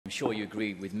sure you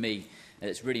agree with me.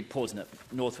 It's really important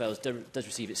that North Wales does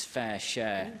receive its fair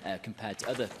share compared to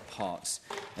other parts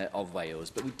of Wales.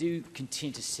 But we do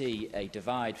continue to see a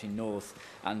divide between North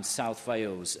and South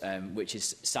Wales, which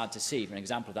is sad to see. For an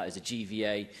example of that is the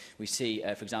GVA. We see,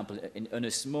 for example, in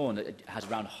Ynys Môn, it has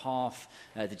around half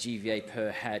the GVA per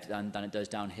head than it does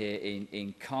down here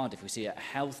in Cardiff. We see a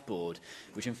health board,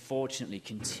 which unfortunately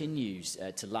continues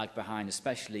to lag behind,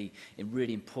 especially in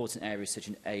really important areas such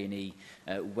as A&E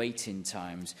waiting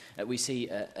times. We see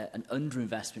an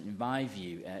underinvestment, in my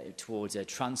view, towards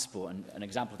transport. And an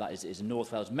example of that is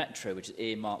North Wales Metro, which is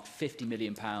earmarked £50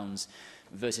 million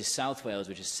versus South Wales,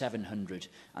 which is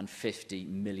 £750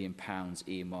 million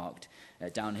earmarked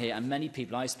down here. And many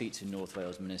people I speak to, North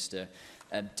Wales Minister,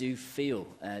 do feel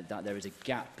that there is a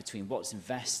gap between what's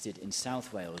invested in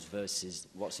South Wales versus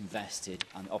what's invested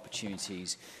and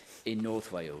opportunities in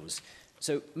North Wales.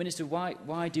 So, Minister,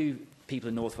 why do people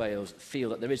in North Wales feel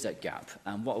that there is that gap,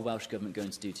 and what are Welsh Government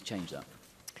going to do to change that?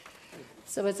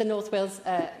 So, as a North Wales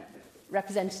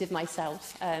representative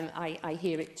myself, I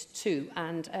hear it too,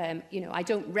 and you know, I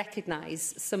don't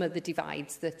recognise some of the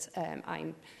divides that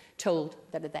I'm told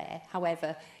that are there.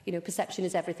 However, you know, perception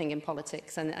is everything in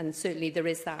politics, and certainly there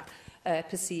is that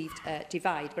perceived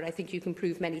divide. But I think you can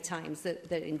prove many times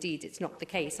that indeed it's not the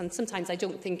case. And sometimes I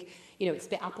don't think, you know, it's a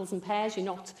bit apples and pears. You're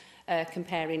not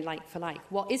comparing like for like.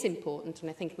 What is important, and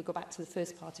I think we go back to the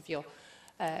first part of your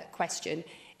question,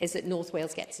 is that North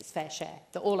Wales gets its fair share,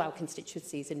 that all our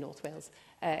constituencies in North Wales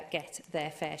get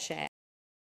their fair share.